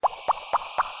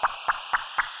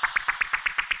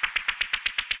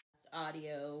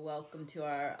audio. Welcome to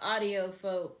our audio,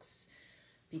 folks,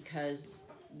 because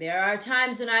there are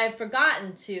times when I have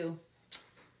forgotten to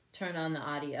turn on the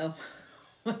audio,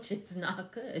 which is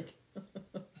not good.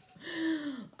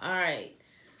 All right.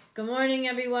 Good morning,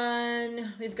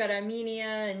 everyone. We've got Armenia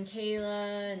and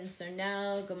Kayla and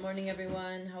Cernel. Good morning,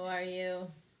 everyone. How are you?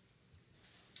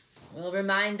 We'll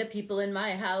remind the people in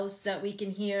my house that we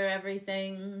can hear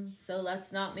everything, so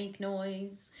let's not make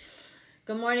noise.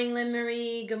 Good morning, Lynn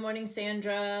Marie. Good morning,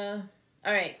 Sandra.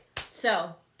 All right,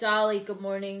 so Dolly, good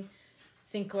morning.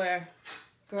 I think we're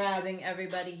grabbing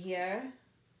everybody here.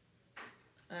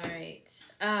 All right.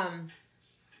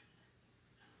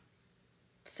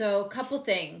 So a couple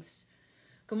things.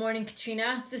 Good morning,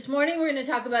 Katrina. This morning we're going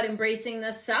to talk about embracing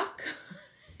the suck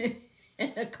and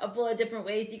a couple of different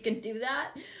ways you can do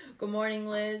that. Good morning,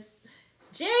 Liz.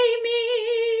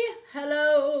 Jamie,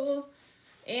 hello.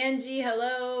 Angie,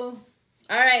 hello.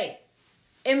 All right.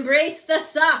 Embrace the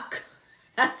suck.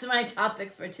 That's my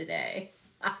topic for today.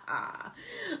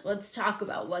 Let's talk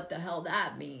about what the hell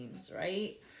that means,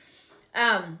 right?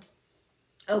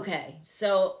 Okay,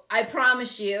 so I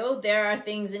promise you there are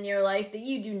things in your life that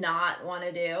you do not want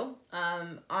to do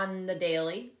on the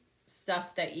daily,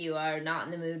 stuff that you are not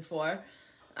in the mood for,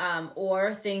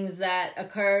 or things that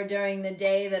occur during the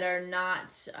day that are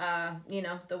not,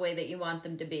 the way that you want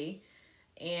them to be.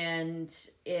 And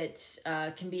it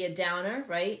can be a downer,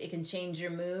 right? It can change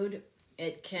your mood.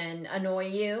 It can annoy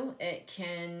you. It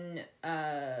can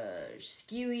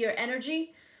skew your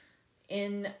energy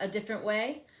in a different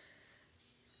way.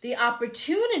 The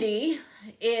opportunity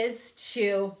is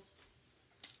to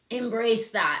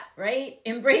embrace that, right?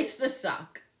 Embrace the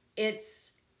suck.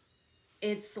 It's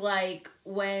like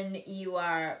when you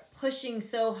are pushing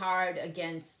so hard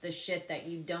against the shit that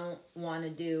you don't want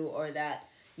to do or that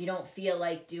you don't feel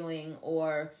like doing,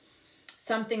 or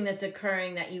something that's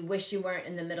occurring that you wish you weren't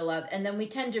in the middle of. And then we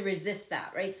tend to resist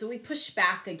that, right? So we push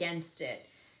back against it.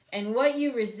 And what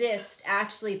you resist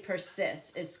actually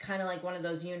persists. It's kind of like one of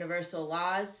those universal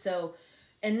laws. So,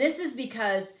 and this is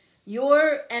because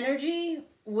your energy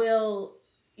will,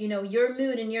 your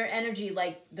mood and your energy,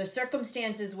 like the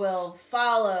circumstances will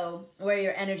follow where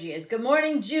your energy is. Good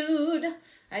morning, Jude.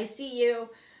 I see you.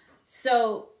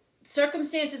 So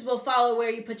circumstances will follow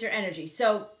where you put your energy.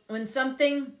 So when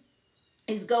something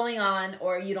is going on,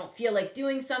 or you don't feel like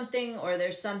doing something, or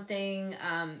there's something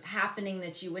happening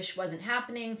that you wish wasn't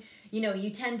happening,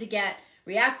 you tend to get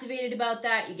reactivated about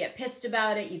that. You get pissed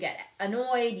about it. You get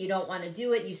annoyed. You don't want to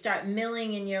do it. You start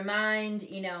milling in your mind,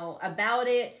 about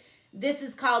it. This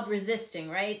is called resisting,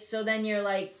 right? So then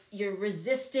you're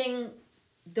resisting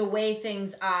the way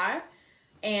things are.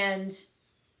 And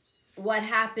what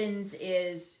happens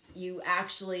is you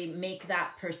actually make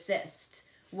that persist.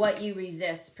 What you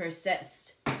resist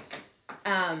persists.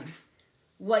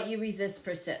 What you resist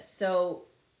persists. So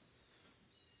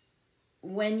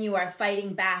when you are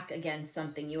fighting back against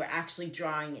something, you are actually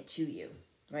drawing it to you,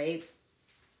 right?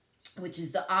 Which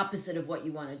is the opposite of what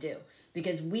you want to do.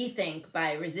 Because we think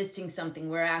by resisting something,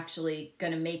 we're actually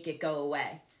going to make it go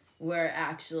away. We're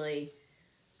actually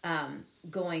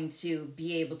going to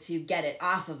be able to get it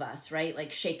off of us, right?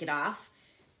 Like shake it off.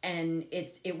 And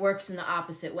it works in the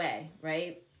opposite way,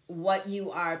 right? What you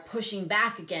are pushing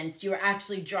back against, you are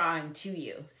actually drawing to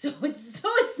you. So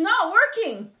it's not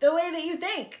working the way that you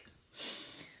think.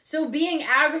 So being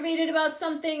aggravated about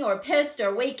something, or pissed,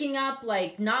 or waking up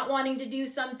like not wanting to do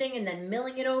something and then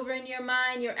milling it over in your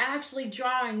mind, you're actually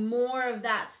drawing more of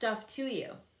that stuff to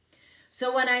you.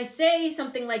 So when I say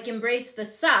something like embrace the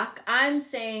suck, I'm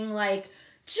saying like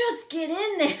just get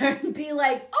in there and be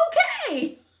like,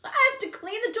 okay, I have to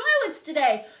clean the toilets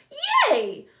today.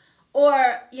 Yay!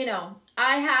 Or,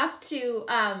 I have to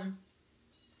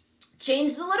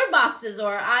change the litter boxes,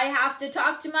 or I have to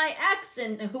talk to my ex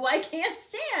and who I can't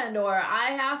stand, or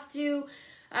I have to,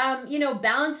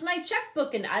 balance my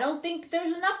checkbook and I don't think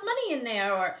there's enough money in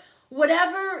there, or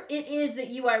whatever it is that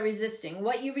you are resisting.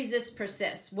 What you resist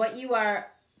persists. What you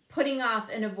are putting off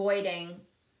and avoiding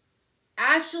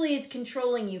actually is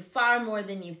controlling you far more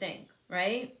than you think,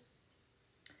 right?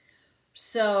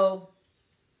 So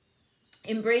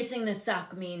embracing the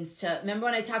suck means to, remember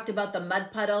when I talked about the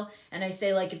mud puddle, and I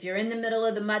say like if you're in the middle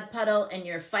of the mud puddle and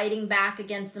you're fighting back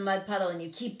against the mud puddle and you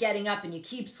keep getting up and you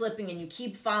keep slipping and you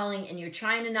keep falling and you're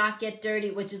trying to not get dirty,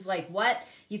 which is like what?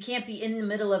 You can't be in the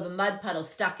middle of a mud puddle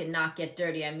stuck and not get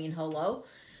dirty. I mean, hello?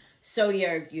 So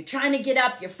you're trying to get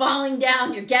up, you're falling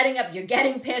down, you're getting up, you're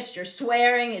getting pissed, you're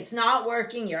swearing, it's not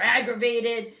working, you're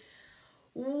aggravated.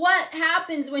 What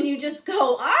happens when you just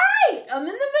go, all right, I'm in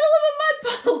the middle of a mud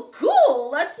puddle. Cool,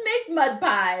 let's make mud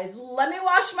pies. Let me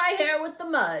wash my hair with the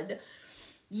mud.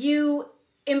 you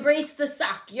embrace the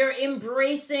suck. You're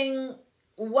embracing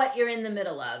what you're in the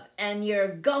middle of, and you're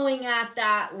going at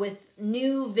that with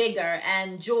new vigor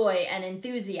and joy and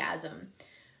enthusiasm.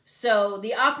 So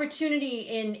the opportunity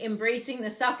in embracing the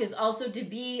suck is also to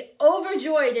be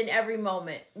overjoyed in every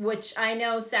moment, which I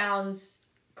know sounds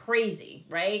crazy,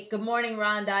 right? Good morning,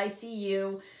 Rhonda. I see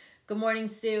you. Good morning,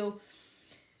 Sue.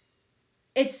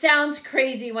 It sounds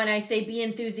crazy when I say be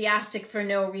enthusiastic for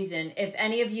no reason. If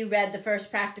any of you read the first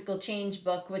Practical Change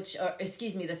book,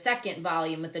 the second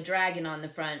volume with the dragon on the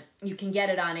front, you can get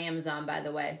it on Amazon, by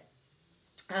the way.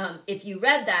 If you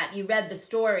read that, you read the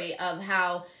story of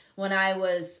how when I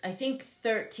was, I think,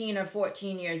 13 or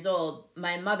 14 years old,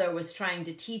 my mother was trying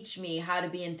to teach me how to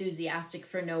be enthusiastic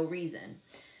for no reason.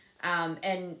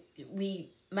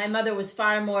 My mother was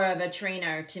far more of a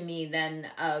trainer to me than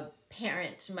a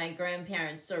parent. My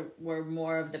grandparents were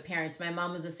more of the parents. My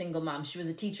mom was a single mom. She was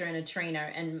a teacher and a trainer,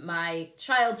 and my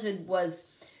childhood was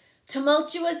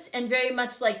tumultuous and very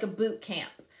much like a boot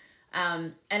camp.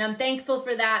 And I'm thankful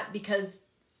for that because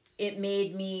it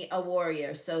made me a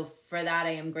warrior. So for that,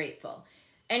 I am grateful.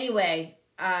 Anyway,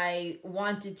 I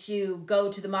wanted to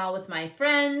go to the mall with my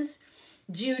friends.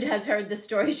 Jude has heard the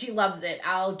story. She loves it.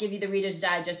 I'll give you the Reader's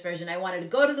Digest version. I wanted to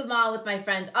go to the mall with my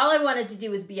friends. All I wanted to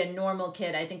do was be a normal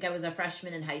kid. I think I was a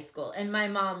freshman in high school. And my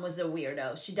mom was a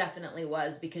weirdo. She definitely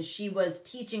was, because she was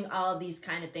teaching all of these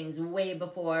kind of things way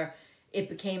before it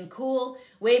became cool,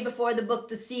 way before the book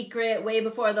The Secret, way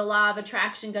before the Law of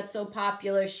Attraction got so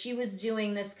popular. She was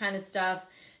doing this kind of stuff.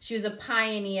 She was a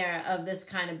pioneer of this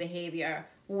kind of behavior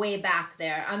way back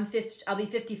there. I'll be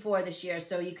 54 this year,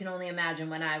 so you can only imagine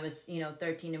when I was,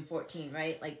 13 and 14,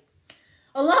 right? Like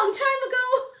a long time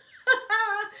ago.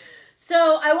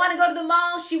 So I want to go to the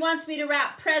mall. She wants me to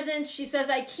wrap presents. She says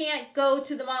I can't go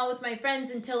to the mall with my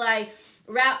friends until I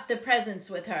wrap the presents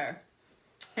with her.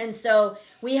 And so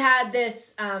we had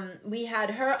we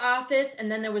had her office, and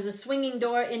then there was a swinging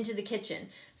door into the kitchen.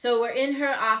 So we're in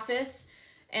her office,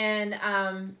 and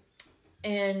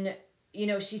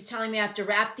she's telling me I have to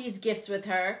wrap these gifts with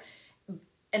her,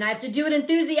 and I have to do it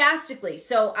enthusiastically.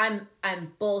 So I'm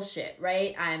bullshit,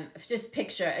 right? Just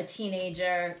picture a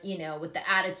teenager, with the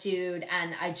attitude,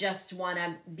 and I just want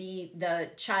to be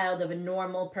the child of a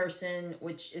normal person,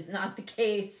 which is not the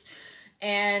case.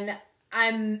 And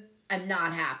I'm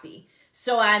not happy.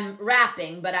 So I'm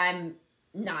rapping, but I'm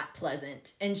not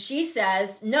pleasant. And she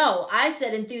says, no, I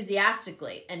said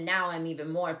enthusiastically. And now I'm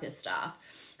even more pissed off.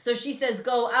 So she says,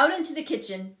 go out into the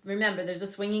kitchen. Remember, there's a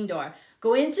swinging door.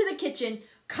 Go into the kitchen,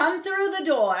 come through the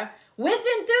door with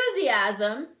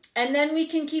enthusiasm, and then we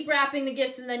can keep wrapping the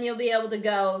gifts, and then you'll be able to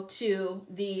go to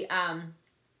the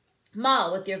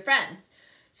mall with your friends.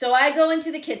 So I go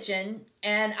into the kitchen,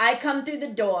 and I come through the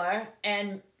door,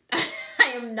 and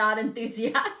I am not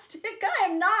enthusiastic. I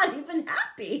am not even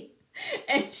happy.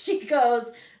 And she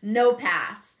goes, no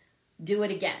pass. Do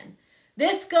it again.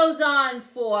 This goes on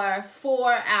for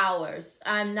 4 hours.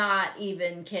 I'm not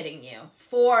even kidding you.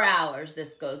 4 hours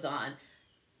this goes on.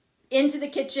 Into the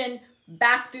kitchen,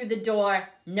 back through the door,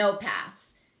 no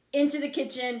pass. Into the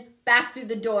kitchen, back through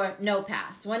the door, no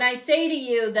pass. When I say to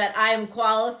you that I am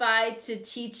qualified to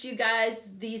teach you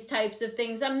guys these types of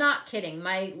things, I'm not kidding.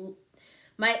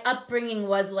 My upbringing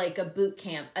was like a boot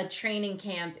camp, a training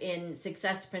camp in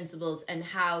success principles and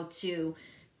how to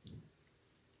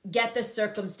get the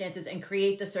circumstances and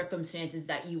create the circumstances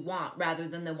that you want rather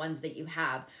than the ones that you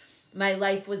have. My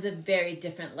life was a very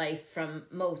different life from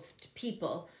most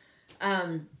people.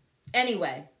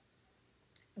 Anyway,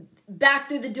 back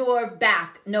through the door,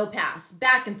 back, no pass,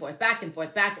 back and forth,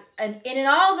 back. And in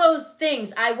all those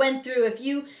things I went through, if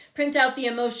you print out the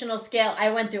emotional scale,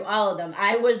 I went through all of them.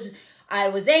 I was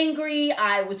angry,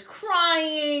 I was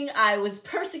crying, I was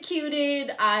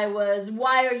persecuted,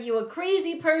 why are you a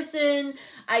crazy person?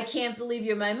 I can't believe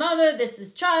you're my mother, this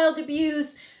is child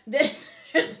abuse, this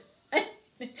is... And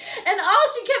all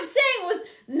she kept saying was,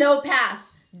 no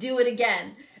pass, do it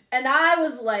again. And I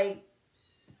was like,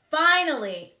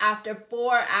 finally, after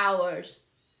 4 hours,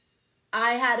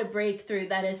 I had a breakthrough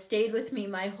that has stayed with me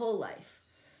my whole life.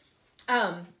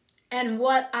 And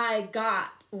what I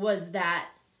got was that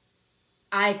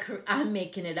I'm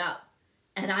making it up,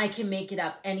 and I can make it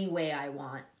up any way I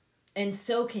want, and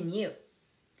so can you.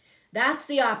 That's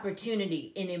the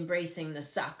opportunity in embracing the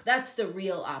suck. That's the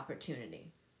real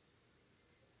opportunity.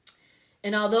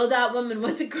 And although that woman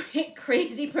was a great,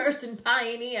 crazy person,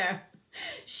 pioneer,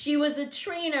 she was a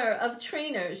trainer of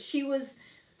trainers. She was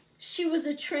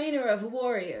a trainer of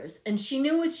warriors, and she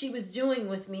knew what she was doing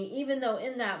with me, even though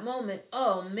in that moment,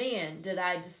 oh man, did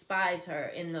I despise her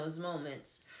in those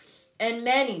moments. And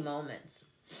many moments,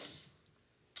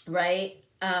 right?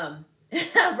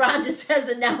 Rhonda says,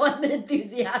 and now I'm an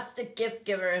enthusiastic gift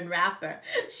giver and rapper.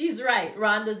 She's right.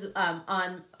 Rhonda's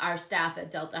on our staff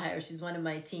at Delta Hire. She's one of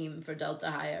my team for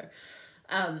Delta Hire.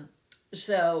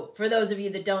 So for those of you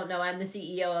that don't know, I'm the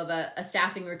CEO of a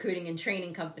staffing, recruiting, and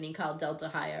training company called Delta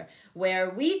Hire, where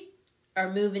we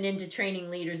are moving into training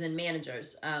leaders and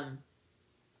managers.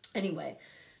 Anyway,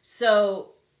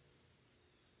 so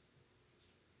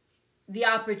the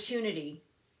opportunity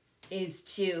is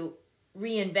to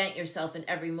reinvent yourself in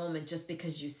every moment just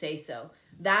because you say so.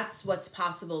 That's what's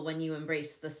possible when you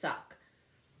embrace the suck.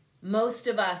 Most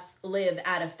of us live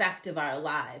at effect of our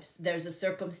lives. There's a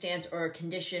circumstance or a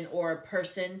condition or a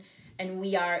person, and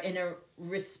we are in a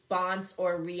response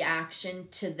or reaction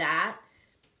to that.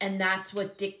 And that's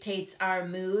what dictates our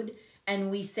mood.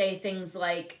 And we say things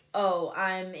like, oh,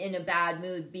 I'm in a bad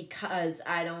mood because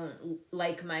I don't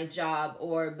like my job,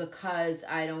 or because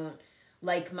I don't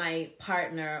like my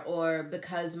partner, or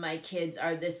because my kids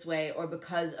are this way, or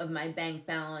because of my bank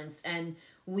balance. And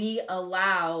we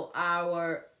allow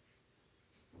our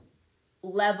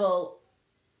level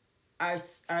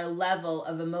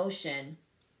of emotion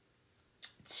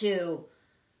to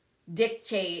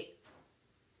dictate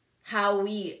how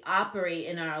we operate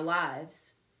in our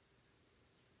lives.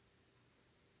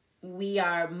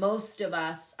 Most of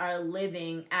us are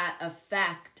living at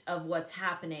effect of what's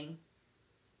happening.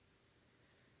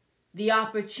 The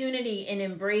opportunity in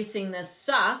embracing the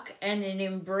suck and in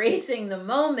embracing the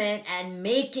moment and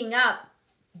making up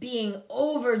being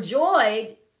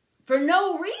overjoyed for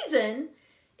no reason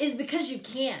is because you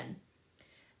can.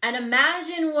 And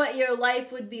imagine what your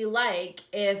life would be like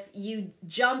if you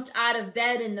jumped out of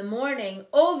bed in the morning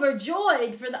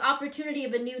overjoyed for the opportunity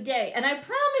of a new day. And I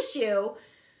promise you,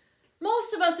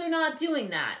 most of us are not doing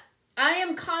that. I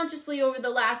am consciously over the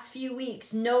last few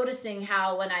weeks noticing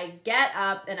how when I get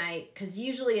up because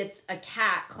usually it's a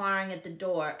cat clawing at the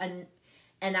door, and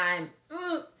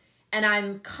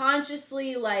I'm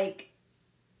consciously like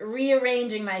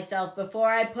rearranging myself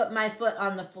before I put my foot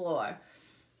on the floor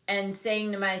and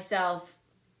saying to myself,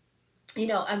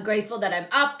 I'm grateful that I'm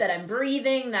up, that I'm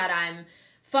breathing, that I'm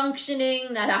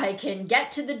functioning, that I can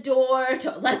get to the door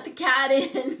to let the cat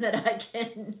in, that I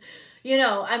can,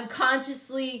 I'm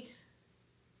consciously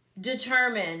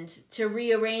determined to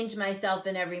rearrange myself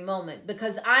in every moment,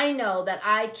 because I know that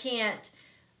I can't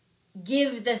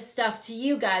give this stuff to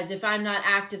you guys if I'm not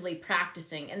actively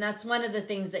practicing. And that's one of the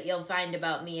things that you'll find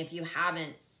about me if you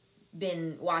haven't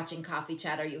been watching Coffee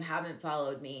Chat or you haven't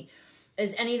followed me,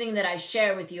 is anything that I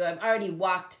share with you, I've already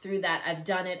walked through that. I've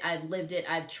done it. I've lived it.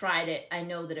 I've tried it. I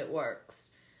know that it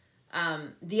works.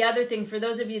 The other thing, for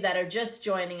those of you that are just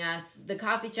joining us, the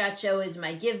Coffee Chat Show is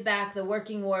my give back. The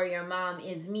Working Warrior Mom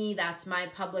is me. That's my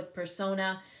public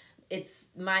persona.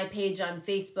 It's my page on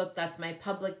Facebook. That's my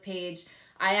public page.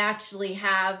 I actually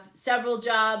have several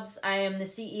jobs. I am the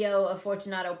CEO of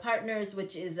Fortunato Partners,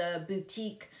 which is a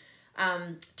boutique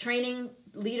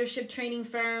leadership training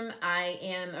firm. I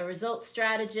am a results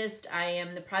strategist. I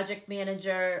am the project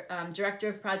manager, director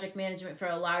of project management for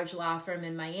a large law firm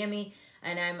in Miami.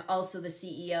 And I'm also the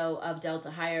CEO of Delta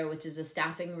Hire, which is a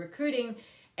staffing, recruiting,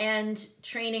 and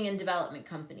training and development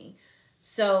company.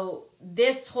 So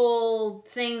this whole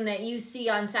thing that you see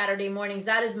on Saturday mornings,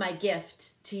 that is my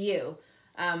gift to you.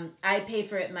 I pay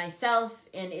for it myself,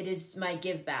 and it is my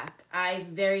give back. I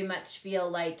very much feel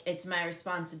like it's my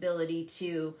responsibility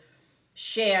to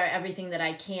share everything that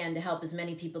I can to help as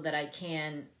many people that I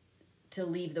can to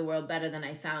leave the world better than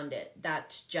I found it.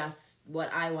 That's just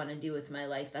what I want to do with my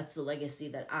life. That's the legacy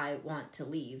that I want to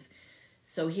leave.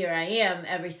 So here I am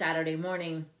every Saturday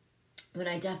morning when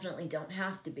I definitely don't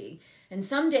have to be. And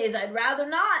some days I'd rather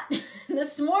not.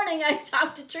 This morning I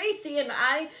talked to Tracy and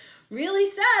I really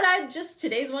said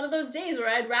today's one of those days where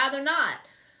I'd rather not.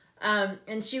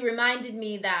 And she reminded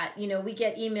me that, we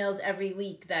get emails every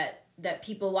week that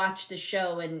people watch the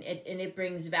show and it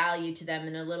brings value to them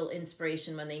and a little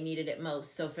inspiration when they needed it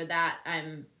most. So for that,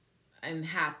 I'm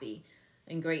happy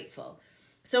and grateful.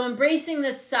 So embracing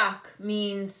the suck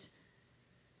means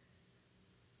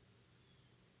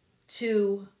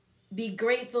to be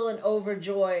grateful and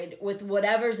overjoyed with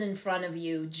whatever's in front of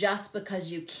you just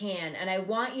because you can. And I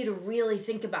want you to really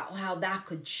think about how that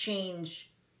could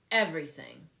change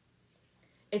everything.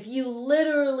 If you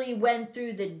literally went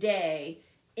through the day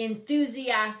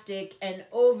enthusiastic and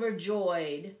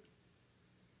overjoyed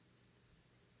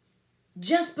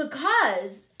just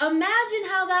because, imagine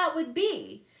how that would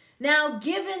be. Now,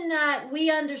 given that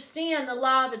we understand the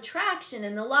law of attraction,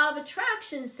 and the law of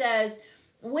attraction says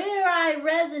where I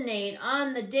resonate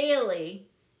on the daily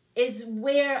is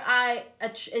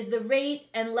is the rate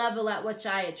and level at which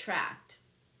I attract.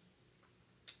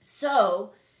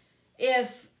 So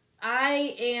if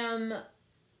I am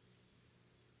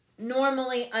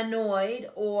normally annoyed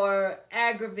or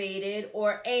aggravated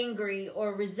or angry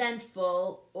or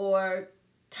resentful or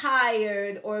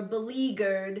tired or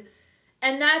beleaguered,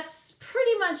 and that's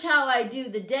pretty much how I do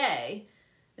the day,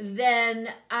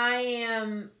 then I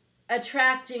am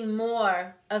attracting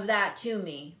more of that to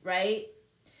me, right?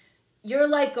 You're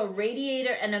like a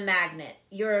radiator and a magnet.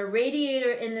 You're a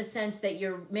radiator in the sense that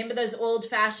remember those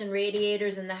old-fashioned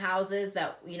radiators in the houses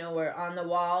that, were on the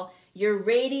wall? You're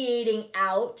radiating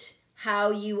out how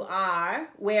you are,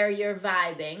 where you're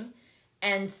vibing.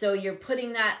 And so you're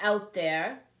putting that out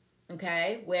there,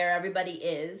 okay, where everybody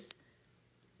is,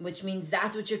 which means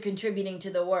that's what you're contributing to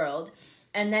the world.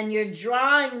 And then you're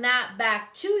drawing that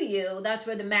back to you. That's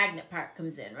where the magnet part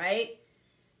comes in, right?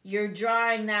 You're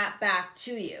drawing that back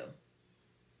to you.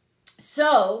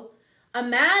 So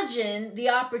imagine the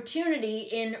opportunity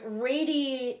in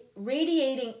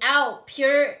radiating out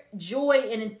pure joy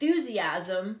and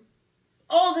enthusiasm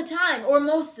all the time, or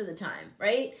most of the time,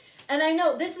 right? And I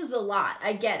know this is a lot.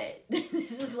 I get it.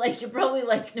 This is like, you're probably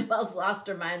like, Noelle's lost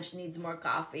her mind. She needs more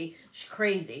coffee. She's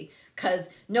crazy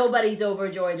because nobody's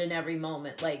overjoyed in every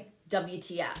moment. Like,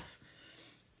 WTF.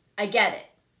 I get it.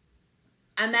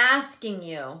 I'm asking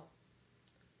you,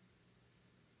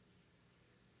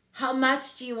 how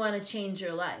much do you want to change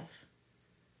your life?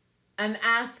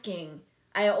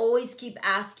 I always keep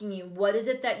asking you, what is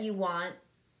it that you want?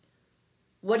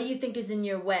 What do you think is in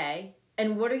your way?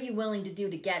 And what are you willing to do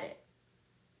to get it?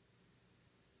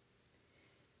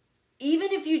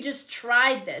 Even if you just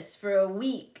tried this for a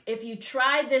week, if you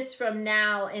tried this from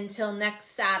now until next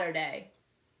Saturday,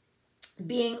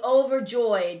 being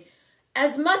overjoyed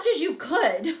as much as you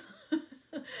could,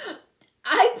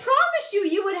 I promise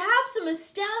you would have some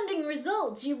astounding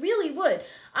results. You really would.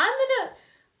 I'm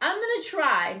gonna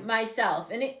try myself,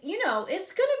 and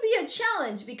it's gonna be a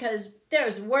challenge because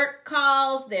there's work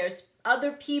calls, there's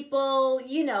other people,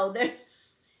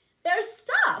 there's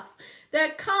stuff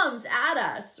that comes at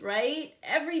us, right?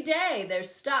 Every day there's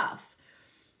stuff.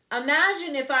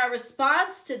 Imagine if our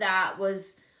response to that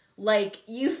was like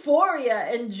euphoria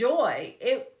and joy.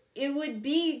 It would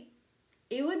be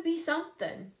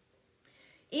something.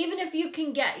 Even if you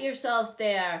can get yourself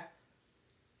there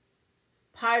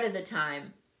part of the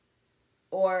time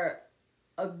or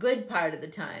a good part of the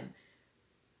time,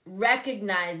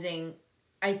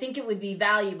 I think it would be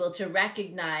valuable to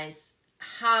recognize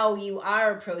how you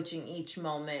are approaching each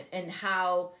moment and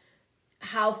how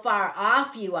far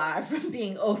off you are from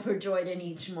being overjoyed in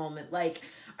each moment. Like,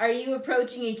 are you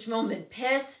approaching each moment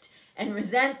pissed and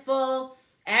resentful,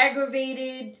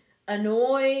 aggravated,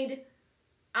 annoyed?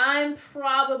 I'm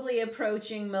probably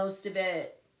approaching most of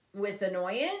it with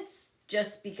annoyance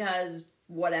just because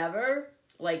whatever.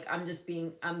 Like, I'm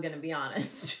going to be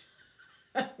honest.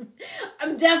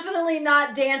 I'm definitely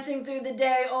not dancing through the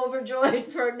day overjoyed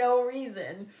for no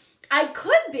reason. I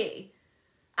could be.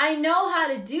 I know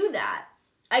how to do that.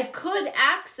 I could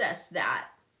access that.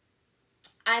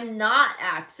 I'm not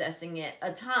accessing it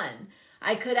a ton.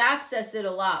 I could access it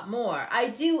a lot more. I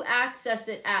do access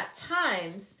it at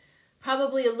times,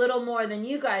 probably a little more than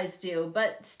you guys do,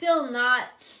 but still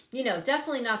not,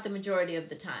 definitely not the majority of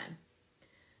the time.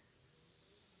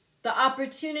 The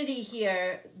opportunity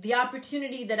here, the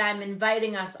opportunity that I'm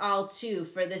inviting us all to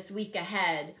for this week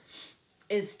ahead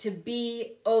is to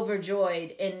be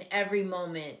overjoyed in every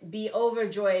moment. Be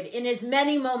overjoyed in as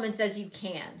many moments as you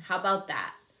can. How about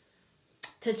that?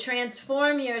 To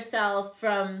transform yourself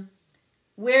from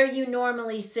where you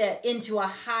normally sit into a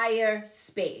higher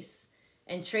space.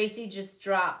 And Tracy just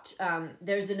dropped,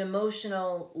 there's an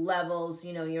emotional levels,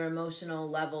 your emotional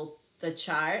level, the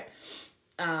chart.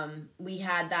 We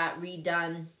had that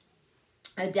redone,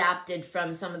 adapted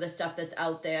from some of the stuff that's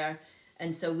out there.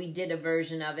 And so we did a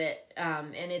version of it,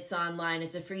 and it's online.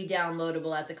 It's a free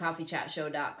downloadable at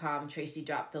thecoffeechatshow.com. Tracy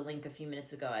dropped the link a few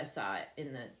minutes ago. I saw it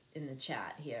in the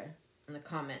chat here, in the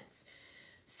comments.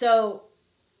 So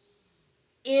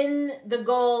in the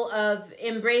goal of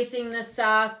embracing the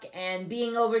suck and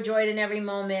being overjoyed in every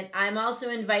moment, I'm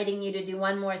also inviting you to do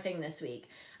one more thing this week.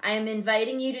 I am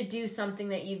inviting you to do something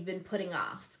that you've been putting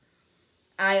off.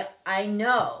 I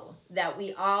know that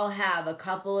we all have a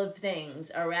couple of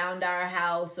things around our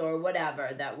house or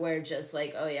whatever that we're just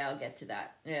like, oh yeah, I'll get to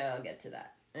that. Yeah, I'll get to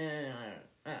that.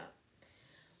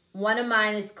 One of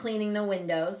mine is cleaning the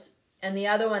windows, and the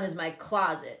other one is my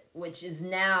closet, which is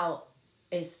now,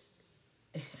 it's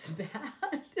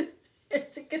bad.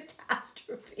 It's a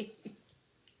catastrophe.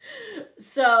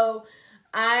 So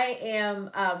I am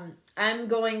I'm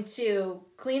going to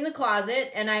clean the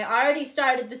closet, and I already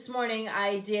started this morning.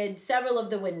 I did several of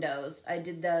the windows. I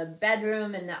did the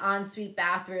bedroom and the ensuite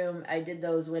bathroom. I did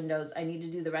those windows. I need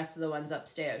to do the rest of the ones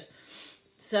upstairs.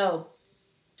 So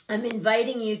I'm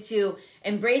inviting you to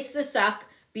embrace the suck,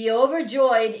 be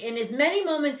overjoyed in as many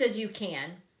moments as you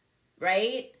can,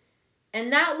 right?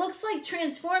 And that looks like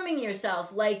transforming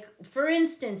yourself. Like, for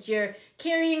instance, you're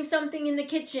carrying something in the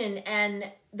kitchen and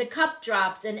the cup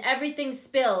drops and everything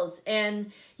spills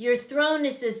and your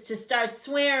thrownness is to start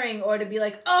swearing or to be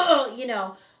like, oh,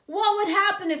 what would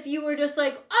happen if you were just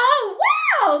like, oh,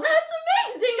 wow, that's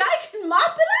amazing. I can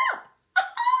mop it up.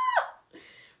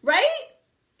 Right?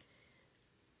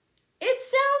 It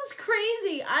sounds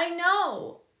crazy. I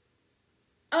know.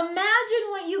 Imagine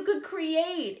what you could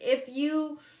create if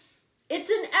you... It's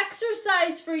an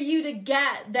exercise for you to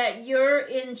get that you're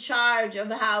in charge of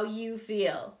how you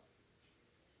feel.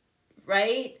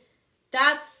 Right?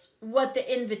 That's what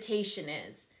the invitation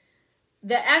is.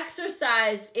 The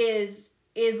exercise is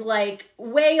like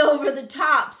way over the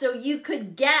top, so you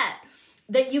could get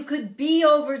that you could be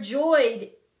overjoyed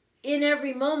in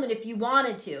every moment if you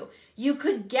wanted to. You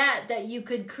could get that you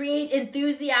could create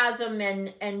enthusiasm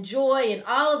and joy and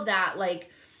all of that,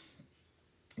 like,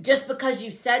 just because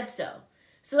you said so.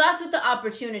 So that's what the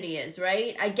opportunity is,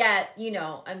 right? I get,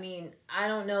 I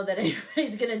don't know that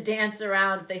anybody's going to dance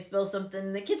around if they spill something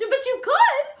in the kitchen, but you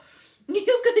could.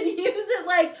 You could use it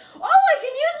like, oh, I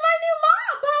can use my new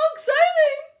mop. How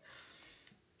exciting.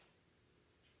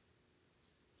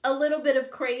 A little bit of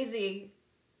crazy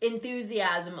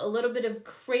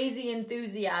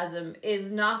enthusiasm,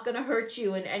 is not going to hurt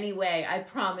you in any way. I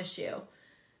promise you.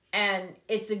 And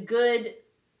it's a good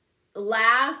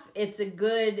laugh. It's a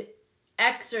good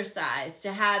exercise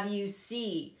to have you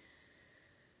see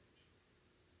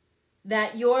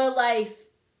that your life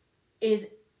is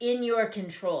in your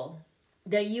control,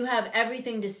 that you have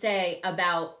everything to say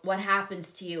about what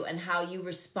happens to you and how you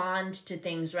respond to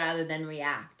things rather than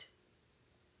react.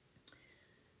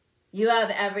 You have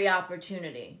every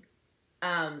opportunity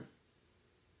to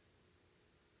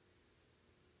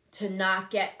not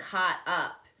get caught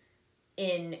up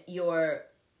in your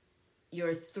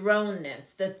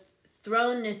thrownness. The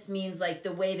thrownness means like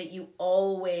the way that you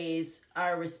always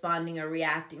are responding or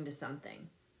reacting to something.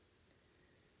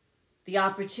 The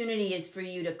opportunity is for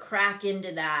you to crack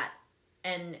into that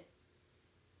and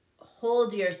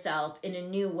hold yourself in a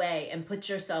new way and put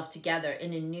yourself together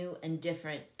in a new and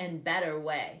different and better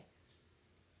way.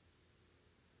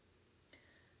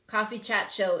 Coffee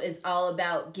Chat Show is all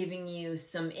about giving you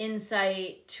some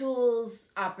insight,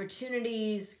 tools,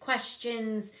 opportunities,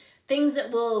 questions, things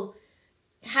that will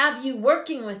have you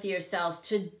working with yourself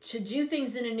to do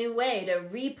things in a new way, to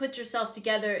re-put yourself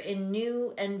together in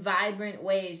new and vibrant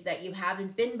ways that you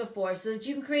haven't been before, so that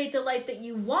you can create the life that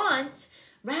you want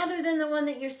rather than the one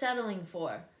that you're settling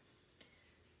for.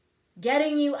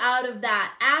 Getting you out of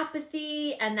that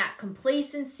apathy and that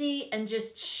complacency and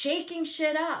just shaking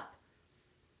shit up.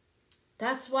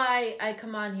 That's why I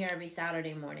come on here every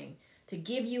Saturday morning, to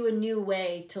give you a new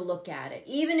way to look at it.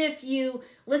 Even if you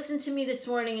listen to me this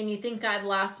morning and you think I've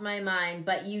lost my mind,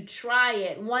 but you try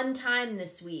it one time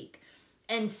this week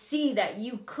and see that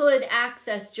you could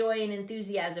access joy and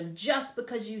enthusiasm just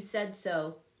because you said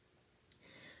so,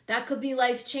 that could be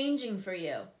life-changing for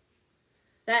you.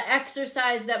 That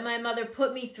exercise that my mother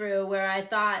put me through where I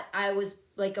thought I was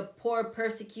like a poor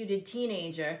persecuted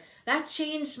teenager, that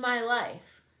changed my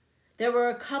life. There were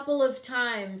a couple of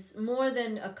times, more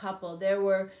than a couple, there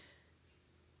were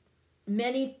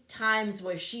many times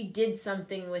where she did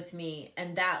something with me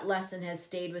and that lesson has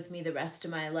stayed with me the rest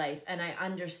of my life. And I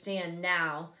understand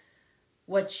now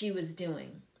what she was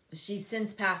doing. She's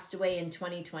since passed away in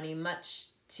 2020, much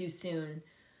too soon,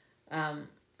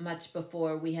 much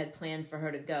before we had planned for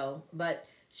her to go. But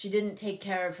she didn't take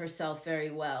care of herself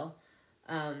very well.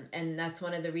 And that's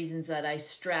one of the reasons that I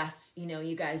stress,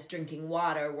 you guys drinking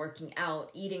water, working out,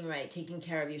 eating right, taking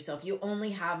care of yourself. You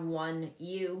only have one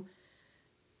you.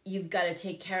 You've got to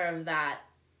take care of that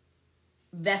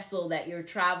vessel that you're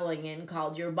traveling in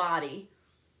called your body.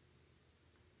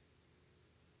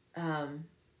 You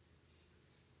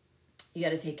got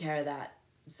to take care of that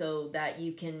so that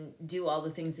you can do all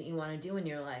the things that you want to do in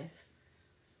your life.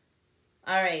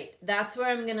 All right, that's where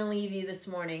I'm going to leave you this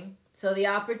morning. So the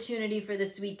opportunity for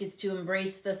this week is to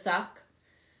embrace the suck.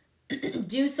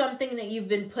 Do something that you've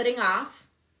been putting off.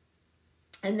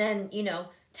 And then,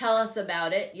 tell us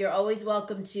about it. You're always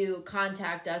welcome to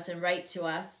contact us and write to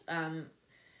us.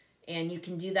 And you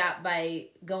can do that by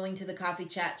going to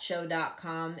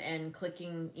thecoffeechatshow.com and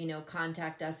clicking,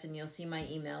 contact us, and you'll see my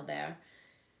email there.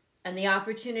 And the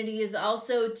opportunity is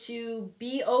also to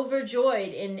be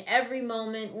overjoyed in every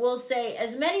moment. We'll say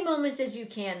as many moments as you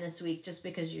can this week, just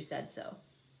because you said so.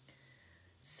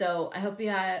 So I hope you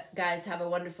guys have a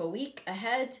wonderful week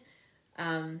ahead,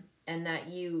 and that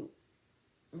you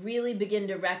really begin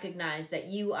to recognize that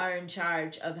you are in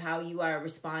charge of how you are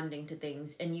responding to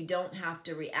things, and you don't have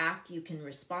to react. You can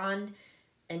respond,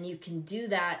 and you can do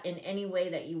that in any way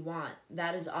that you want.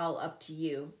 That is all up to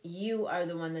you. You are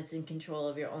the one that's in control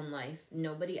of your own life,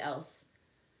 nobody else.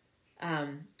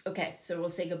 Okay, so we'll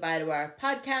say goodbye to our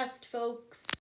podcast, folks.